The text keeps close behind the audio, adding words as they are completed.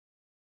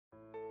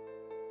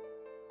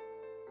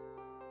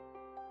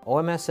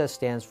OMSS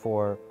stands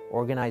for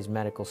Organized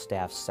Medical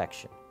Staff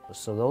Section.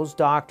 So those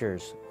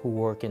doctors who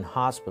work in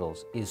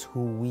hospitals is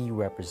who we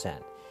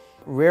represent.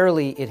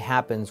 Rarely it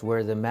happens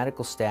where the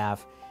medical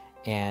staff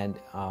and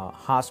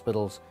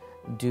hospitals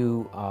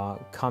do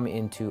come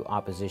into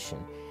opposition.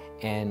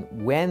 And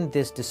when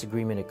this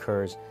disagreement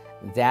occurs,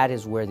 that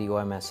is where the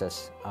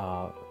OMSS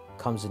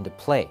comes into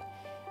play.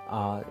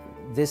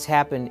 This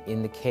happened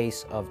in the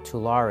case of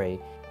Tulare.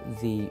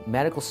 The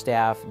medical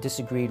staff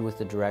disagreed with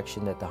the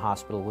direction that the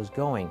hospital was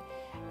going.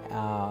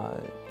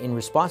 In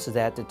response to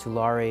that, the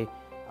Tulare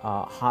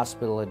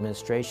Hospital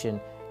Administration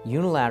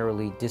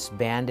unilaterally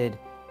disbanded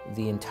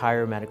the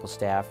entire medical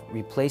staff,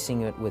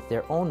 replacing it with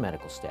their own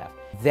medical staff.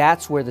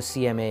 That's where the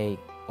CMA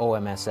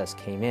OMSS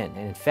came in.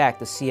 And in fact,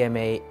 the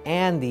CMA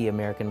and the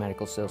American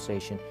Medical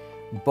Association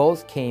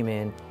both came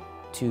in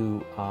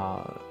to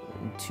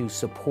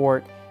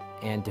support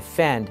and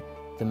defend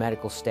the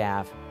medical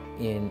staff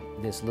in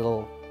this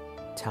little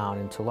town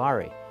in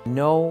Tulare.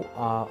 No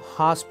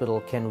hospital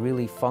can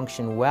really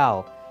function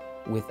well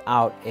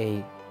without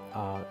a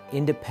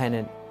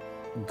independent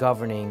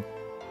governing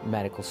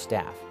medical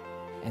staff.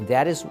 And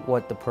that is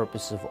what the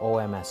purpose of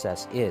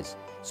OMSS is.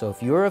 So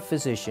if you're a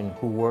physician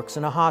who works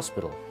in a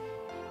hospital,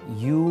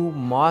 you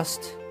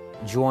must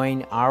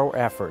join our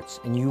efforts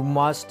and you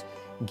must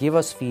give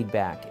us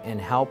feedback and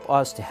help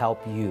us to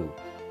help you.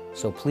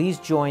 So please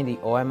join the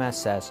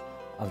OMSS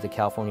of the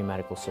California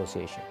Medical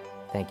Association.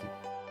 Thank you.